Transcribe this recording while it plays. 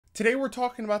Today we're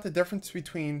talking about the difference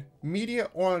between media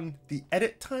on the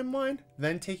edit timeline,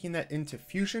 then taking that into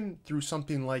Fusion through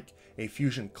something like a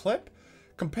Fusion clip,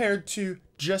 compared to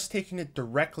just taking it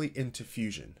directly into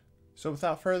Fusion. So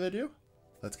without further ado,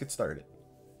 let's get started.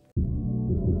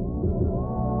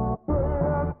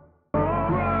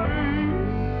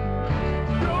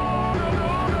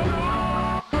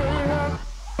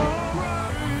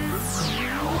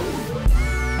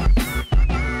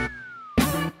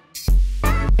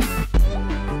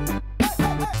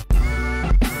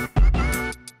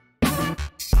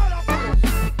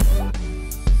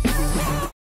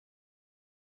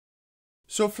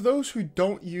 So for those who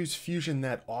don't use Fusion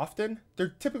that often, they're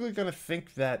typically going to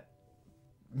think that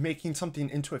making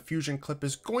something into a Fusion clip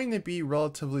is going to be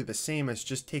relatively the same as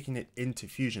just taking it into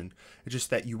Fusion. It's just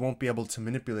that you won't be able to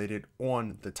manipulate it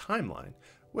on the timeline,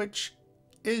 which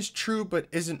is true but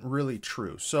isn't really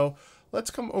true. So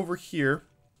let's come over here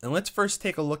and let's first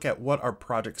take a look at what our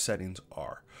project settings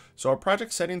are. So our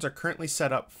project settings are currently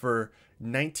set up for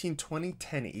 1920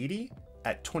 1080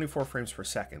 at 24 frames per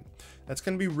second. That's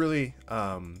going to be really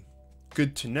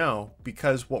good to know,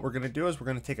 because what we're going to do is we're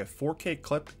going to take a 4K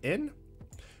clip in,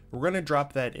 we're going to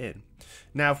drop that in.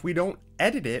 Now if we don't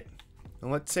edit it,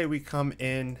 and let's say we come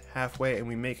in halfway and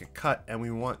we make a cut and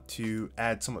we want to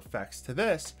add some effects to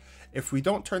this, if we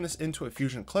don't turn this into a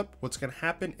Fusion clip, what's going to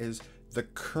happen is the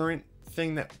current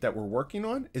thing that we're working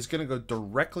on is going to go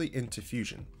directly into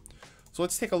Fusion. So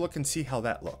let's take a look and see how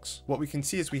that looks. What we can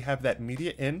see is we have that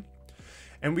media in,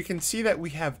 and we can see that we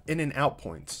have in and out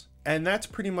points. And that's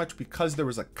pretty much because there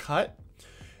was a cut.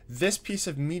 This piece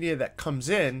of media that comes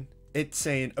in, it's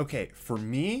saying, okay, for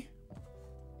me,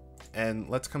 and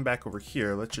let's come back over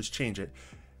here. Let's just change it.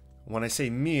 When I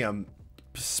say me, I'm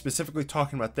specifically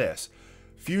talking about this.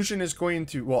 Fusion is going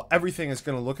to, well, everything is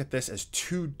going to look at this as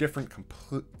two different,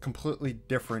 completely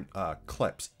different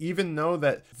clips, even though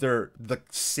that they're the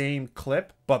same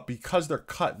clip, but because they're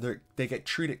cut, they get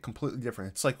treated completely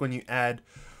different. It's like when you add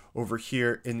over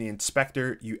here in the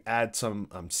inspector, you add some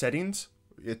settings,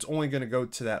 it's only going to go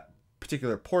to that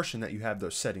particular portion that you have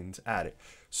those settings added.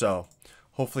 So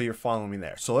hopefully you're following me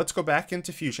there. So let's go back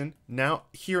into Fusion. Now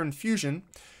here in Fusion,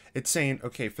 it's saying,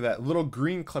 okay, for that little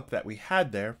green clip that we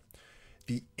had there,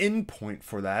 the end point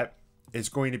for that is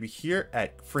going to be here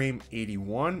at frame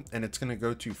 81, and it's going to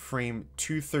go to frame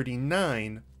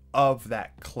 239 of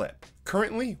that clip.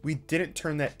 Currently, we didn't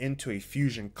turn that into a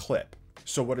Fusion clip.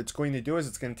 So what it's going to do is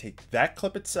it's going to take that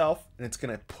clip itself and it's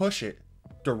going to push it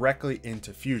directly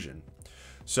into Fusion.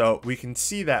 So we can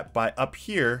see that by up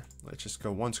here, let's just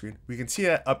go one screen. We can see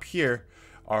that up here,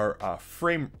 our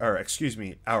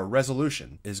our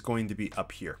resolution is going to be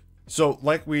up here. So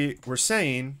like we were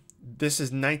saying, this is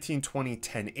 1920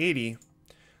 1080,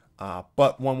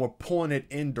 but when we're pulling it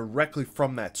in directly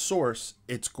from that source,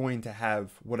 it's going to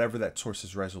have whatever that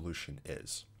source's resolution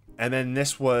is. And then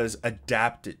this was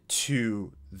adapted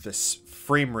to this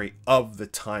frame rate of the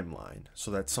timeline.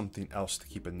 So that's something else to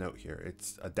keep a note here.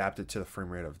 It's adapted to the frame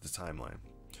rate of the timeline.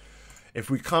 If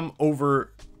we come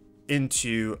over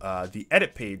into the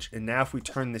edit page, and now if we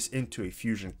turn this into a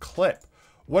Fusion clip,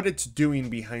 what it's doing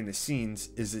behind the scenes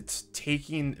is it's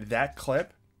taking that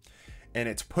clip and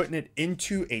it's putting it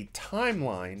into a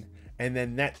timeline, and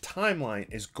then that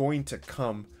timeline is going to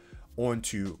come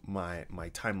onto my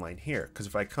timeline here. Because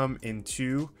if I come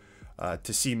into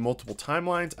to see multiple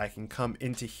timelines, I can come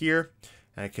into here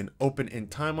and I can open in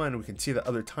timeline and we can see the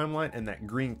other timeline and that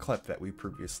green clip that we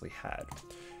previously had.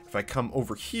 If I come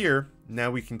over here,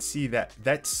 now we can see that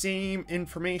that same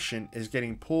information is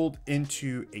getting pulled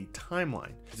into a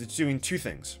timeline. It's doing two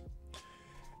things.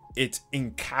 It's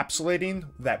encapsulating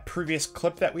that previous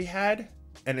clip that we had,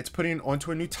 and it's putting it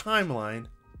onto a new timeline,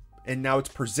 and now it's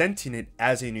presenting it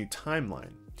as a new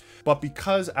timeline. But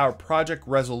because our project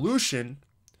resolution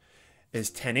is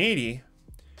 1080,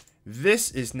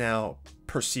 this is now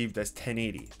perceived as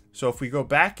 1080. So if we go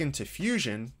back into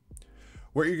Fusion,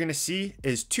 what you're going to see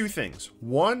is two things.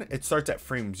 One, it starts at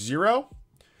frame 0,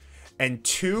 and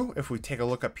two, if we take a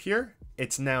look up here,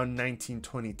 it's now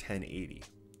 1920 1080.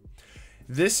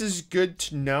 This is good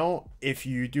to know if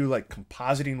you do like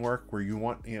compositing work where you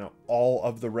want, all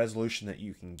of the resolution that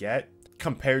you can get,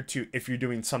 compared to if you're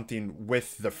doing something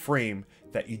with the frame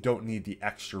that you don't need the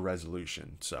extra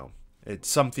resolution. So it's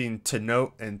something to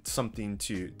note and something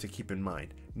to keep in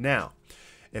mind. Now,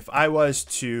 if I was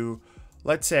to,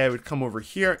 let's say I would come over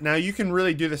here. Now you can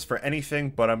really do this for anything,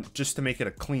 but just to make it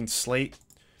a clean slate,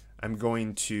 I'm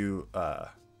going to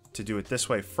do it this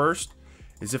way first.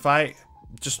 Is if I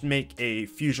just make a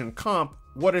Fusion comp,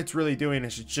 what it's really doing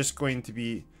is it's just going to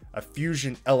be a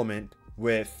Fusion element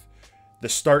with the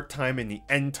start time and the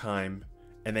end time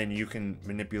and then you can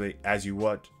manipulate as you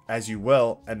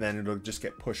will, and then it'll just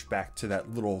get pushed back to that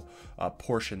little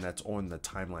portion that's on the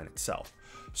timeline itself.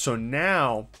 So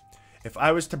now, if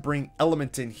I was to bring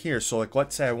elements in here, so like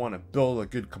let's say I want to build a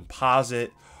good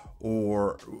composite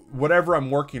or whatever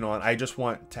I'm working on, I just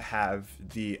want to have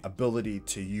the ability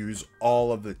to use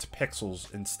all of its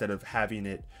pixels instead of having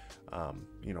it,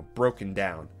 you know, broken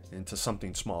down into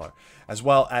something smaller, as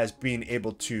well as being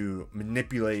able to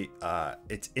manipulate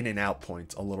its in and out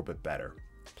points a little bit better.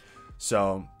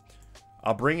 So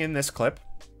I'll bring in this clip,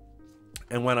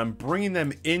 and when I'm bringing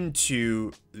them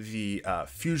into the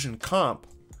Fusion comp,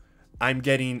 I'm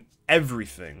getting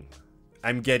everything.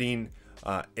 I'm getting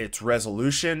its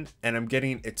resolution, and I'm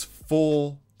getting its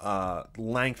full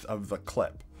length of the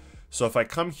clip. So if I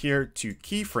come here to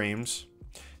keyframes,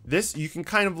 this, you can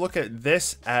kind of look at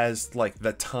this as like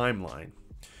the timeline.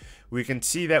 We can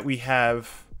see that we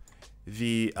have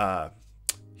the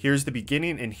here's the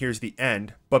beginning and here's the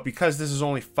end, but because this is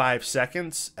only 5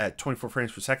 seconds at 24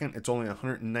 frames per second, it's only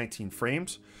 119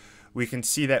 frames. We can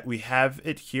see that we have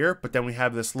it here, but then we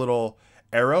have this little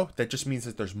arrow that just means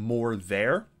that there's more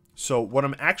there. So what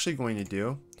I'm actually going to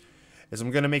do is I'm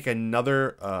going to make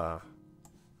another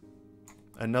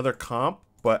another comp,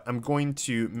 but I'm going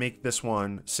to make this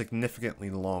one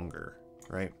significantly longer,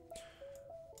 right?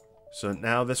 So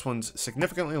now this one's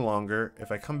significantly longer.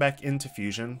 If I come back into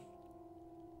Fusion,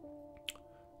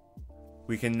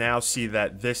 we can now see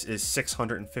that this is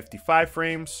 655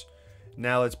 frames.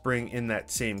 Now let's bring in that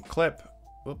same clip.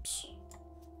 Whoops.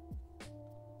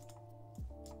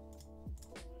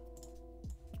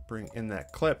 Bring in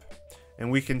that clip,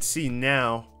 and we can see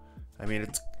now, I mean,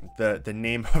 it's the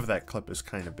name of that clip is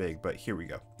kind of big, but here we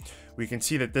go. We can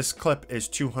see that this clip is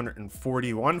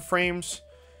 241 frames,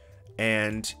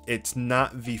 and it's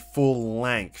not the full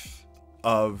length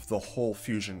of the whole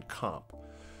Fusion comp.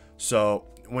 So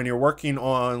when you're working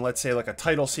on, let's say like a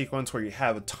title sequence where you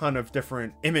have a ton of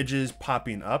different images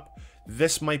popping up,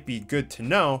 this might be good to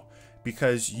know,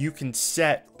 because you can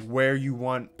set where you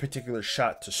want particular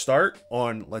shot to start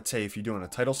on, let's say if you're doing a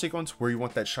title sequence, where you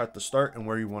want that shot to start and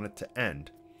where you want it to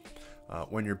end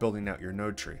when you're building out your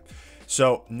node tree.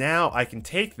 So now I can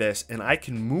take this and I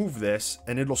can move this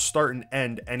and it'll start and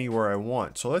end anywhere I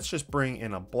want. So let's just bring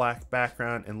in a black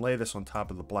background and lay this on top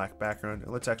of the black background.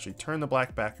 And let's actually turn the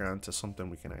black background to something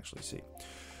we can actually see.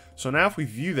 So now if we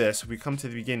view this, if we come to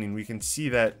the beginning, we can see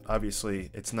that obviously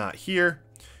it's not here.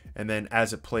 And then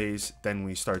as it plays, then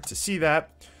we start to see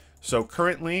that. So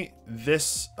currently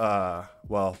this,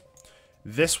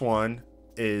 this one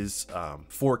is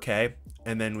 4K.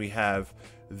 And then we have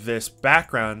this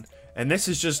background, and this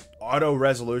is just auto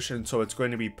resolution. So it's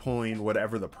going to be pulling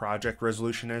whatever the project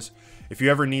resolution is. If you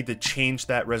ever need to change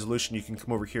that resolution, you can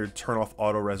come over here, turn off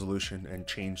auto resolution and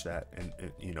change that and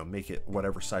you know, make it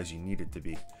whatever size you need it to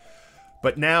be.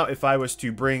 But now if I was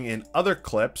to bring in other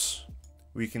clips,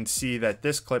 we can see that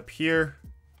this clip here,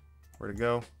 where to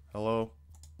go? Hello.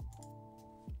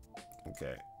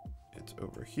 Okay, it's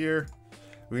over here.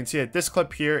 We can see that this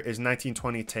clip here is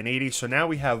 1920 1080. So now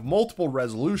we have multiple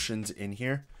resolutions in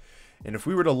here. And if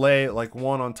we were to lay like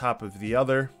one on top of the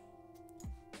other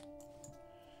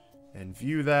and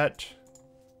view that,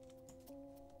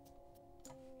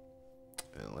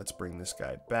 and let's bring this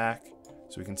guy back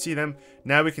so we can see them.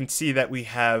 Now we can see that we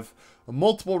have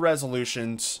multiple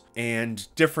resolutions and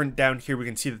different down here. We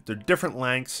can see that they're different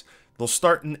lengths. They'll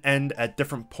start and end at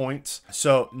different points.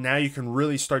 So now you can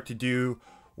really start to do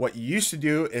what you used to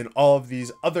do in all of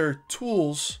these other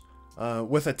tools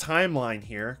with a timeline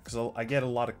here, because I get a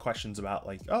lot of questions about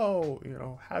like, oh, you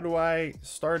know, how do I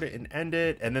start it and end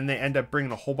it? And then they end up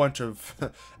bringing a whole bunch of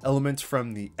elements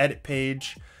from the edit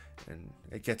page, and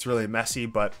it gets really messy.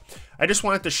 But I just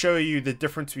wanted to show you the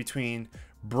difference between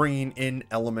bringing in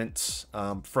elements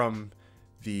from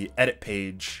the edit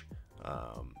page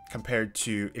compared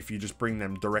to if you just bring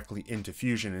them directly into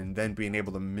Fusion and then being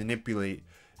able to manipulate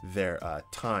their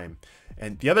time.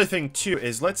 And the other thing too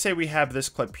is, let's say we have this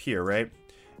clip here, right?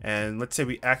 And let's say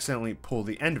we accidentally pull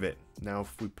the end of it. Now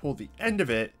if we pull the end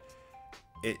of it,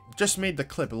 it just made the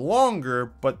clip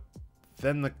longer, but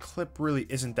then the clip really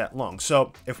isn't that long.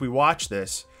 So if we watch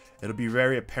this, it'll be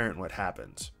very apparent what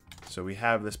happens. So we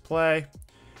have this play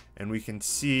and we can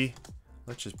see,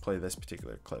 let's just play this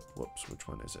particular clip. Whoops, which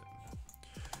one is it?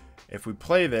 If we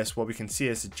play this, what we can see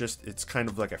is it's kind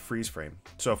of like a freeze frame.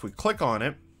 So if we click on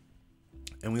it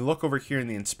and we look over here in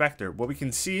the inspector, what we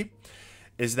can see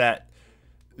is that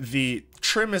the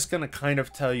trim is going to kind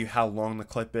of tell you how long the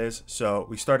clip is. So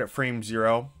we start at frame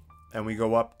 0 and we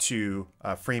go up to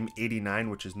frame 89,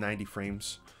 which is 90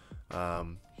 frames.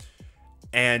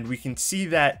 And we can see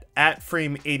that at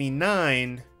frame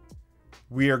 89,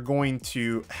 we are going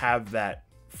to have that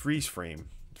freeze frame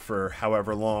for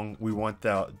however long we want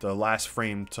the last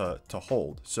frame to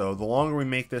hold. So the longer we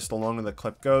make this, the longer the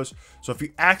clip goes. So if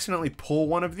you accidentally pull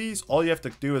one of these, all you have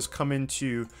to do is come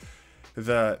into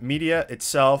the media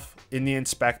itself in the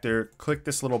inspector, click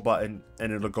this little button,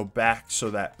 and it'll go back so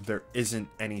that there isn't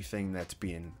anything that's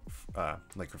being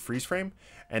like a freeze frame.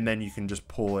 And then you can just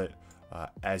pull it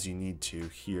as you need to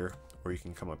here, or you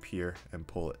can come up here and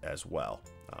pull it as well.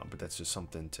 But that's just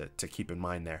something to keep in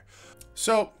mind there.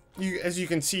 So as you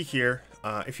can see here,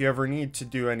 if you ever need to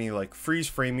do any like freeze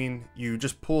framing, you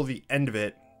just pull the end of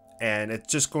it and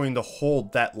it's just going to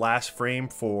hold that last frame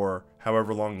for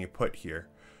however long you put here.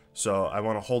 So I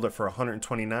want to hold it for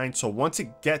 129. So once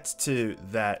it gets to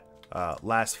that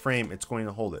last frame, it's going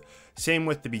to hold it. Same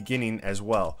with the beginning as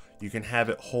well. You can have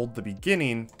it hold the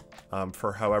beginning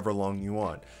for however long you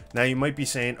want. Now you might be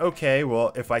saying, okay,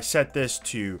 well, if I set this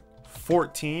to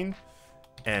 14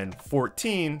 and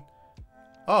 14,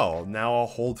 oh, now I'll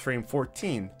hold frame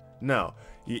 14. No,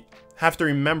 you have to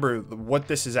remember what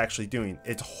this is actually doing.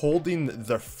 It's holding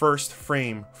the first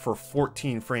frame for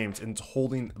 14 frames and it's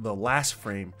holding the last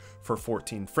frame for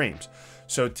 14 frames.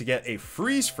 So to get a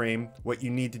freeze frame, what you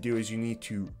need to do is you need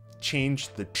to change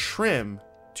the trim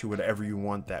to whatever you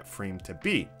want that frame to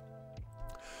be.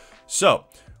 So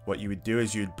what you would do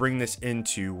is you'd bring this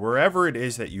into wherever it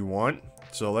is that you want.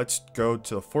 So let's go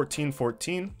to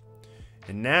 1414.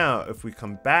 And now if we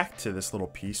come back to this little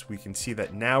piece, we can see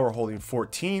that now we're holding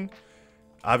 14.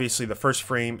 Obviously the first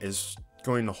frame is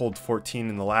going to hold 14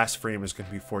 and the last frame is going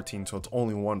to be 14. So it's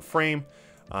only one frame.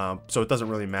 So it doesn't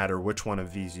really matter which one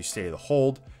of these you stay to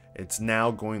hold. It's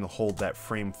now going to hold that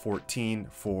frame 14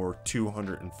 for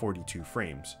 242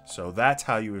 frames. So that's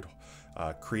how you would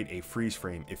create a freeze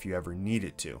frame if you ever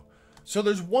needed to. So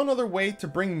there's one other way to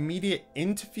bring media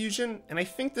into Fusion, and I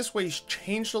think this way's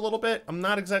changed a little bit. I'm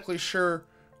not exactly sure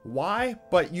why,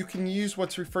 but you can use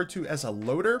what's referred to as a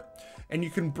loader, and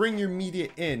you can bring your media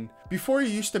in. Before, you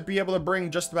used to be able to bring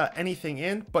just about anything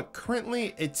in, but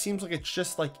currently it seems like it's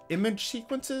just like image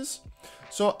sequences.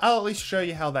 So I'll at least show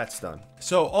you how that's done.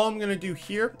 So all I'm gonna do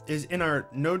here is in our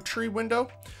node tree window,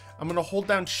 I'm gonna hold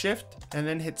down Shift and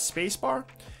then hit spacebar.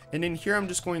 And in here, I'm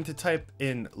just going to type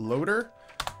in loader,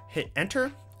 hit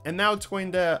enter, and now it's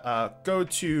going to go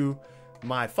to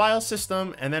my file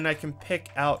system, and then I can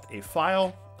pick out a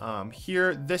file.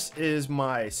 Here, this is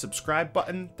my subscribe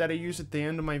button that I use at the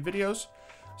end of my videos.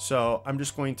 So I'm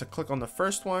just going to click on the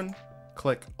first one,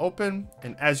 click open,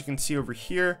 and as you can see over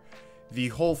here, the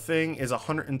whole thing is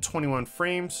 121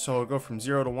 frames. So I'll go from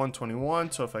 0 to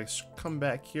 121. So if I come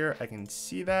back here, I can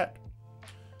see that.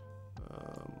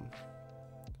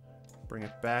 Bring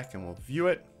it back and we'll view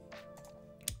it.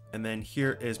 And then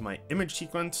here is my image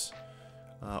sequence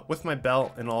with my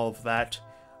belt and all of that.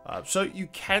 So you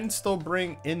can still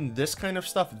bring in this kind of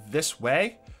stuff this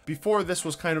way. Before, this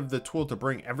was kind of the tool to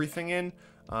bring everything in,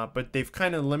 but they've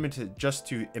kind of limited just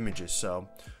to images. So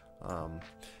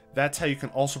that's how you can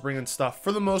also bring in stuff.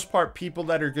 For the most part, people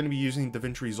that are going to be using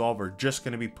DaVinci Resolve are just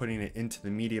going to be putting it into the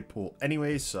media pool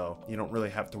anyways, so you don't really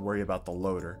have to worry about the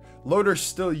loader. Loader's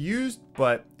still used,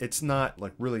 but it's not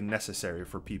like really necessary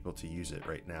for people to use it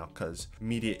right now because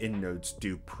media in nodes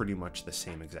do pretty much the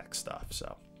same exact stuff.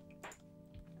 So,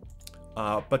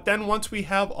 but then once we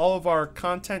have all of our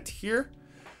content here,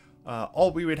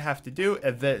 all we would have to do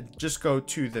is then just go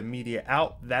to the media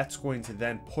out. That's going to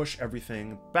then push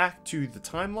everything back to the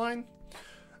timeline.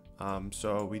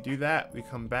 So we do that, we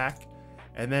come back,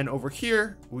 and then over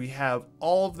here we have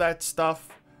all of that stuff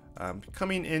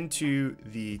coming into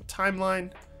the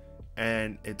timeline,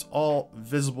 and it's all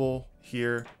visible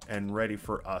here and ready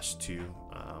for us to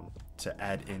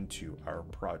add into our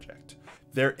project.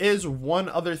 There is one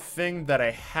other thing that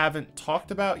I haven't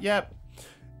talked about yet.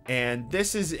 And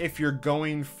this is if you're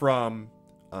going from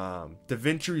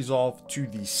DaVinci Resolve to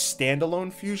the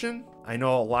standalone Fusion. I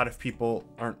know a lot of people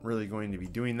aren't really going to be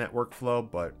doing that workflow,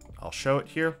 but I'll show it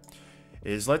here.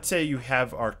 Is let's say you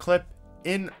have our clip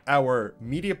in our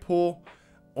media pool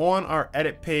on our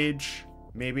edit page.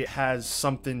 Maybe it has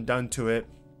something done to it,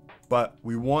 but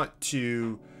we want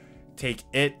to take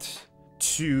it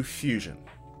to Fusion.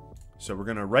 So we're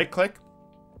going to right click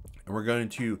and we're going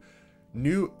to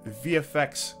new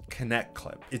VFX connect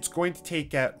clip. It's going to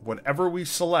take out whatever we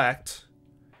select.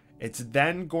 It's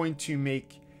then going to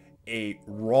make a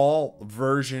raw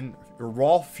version, a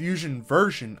raw Fusion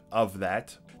version of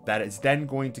that is then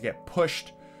going to get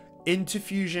pushed into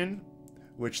Fusion,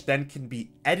 which then can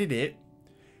be edited.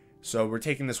 So we're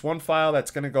taking this one file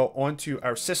that's going to go onto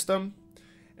our system,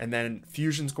 and then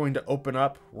Fusion's going to open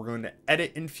up. We're going to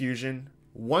edit in Fusion.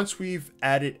 Once we've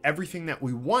added everything that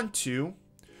we want to,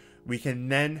 we can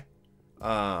then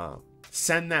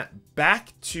send that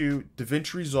back to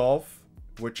DaVinci Resolve,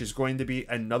 which is going to be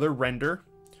another render.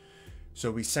 So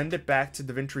we send it back to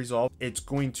DaVinci Resolve. It's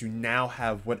going to now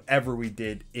have whatever we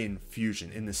did in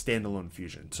Fusion, in the standalone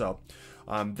Fusion. So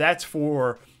that's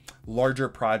for larger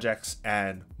projects,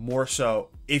 and more so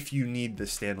if you need the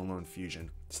standalone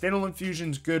Fusion. Standalone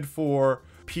Fusion is good for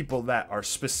people that are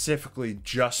specifically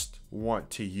just want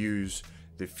to use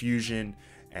the Fusion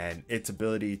and its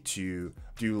ability to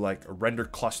do like render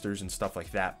clusters and stuff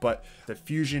like that. But the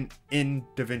Fusion in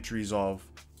DaVinci Resolve,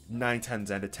 9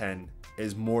 times out of 10,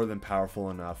 is more than powerful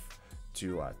enough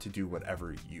to do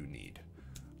whatever you need.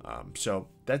 So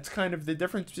that's kind of the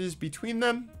differences between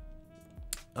them.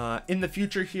 In the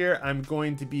future here, I'm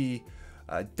going to be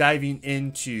diving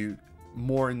into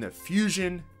more in the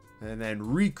Fusion and then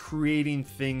recreating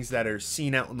things that are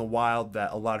seen out in the wild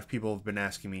that a lot of people have been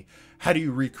asking me, how do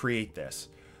you recreate this?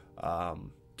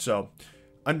 So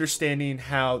understanding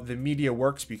how the media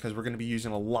works, because we're going to be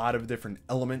using a lot of different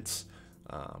elements,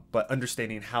 but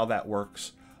understanding how that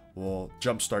works will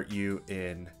jumpstart you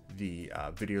in the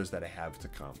videos that I have to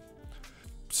come.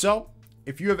 So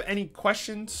if you have any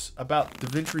questions about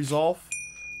DaVinci Resolve,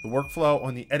 the workflow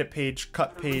on the edit page,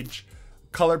 cut page,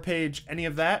 color page, any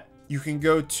of that, you can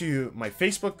go to my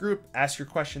Facebook group, ask your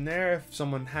question there. If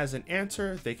someone has an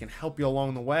answer, they can help you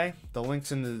along the way. The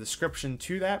link's in the description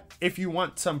to that. If you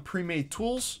want some pre-made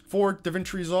tools for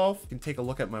DaVinci Resolve, you can take a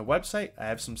look at my website. I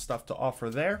have some stuff to offer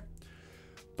there.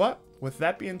 But with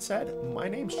that being said, my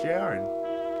name's JR,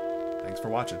 and thanks for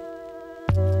watching.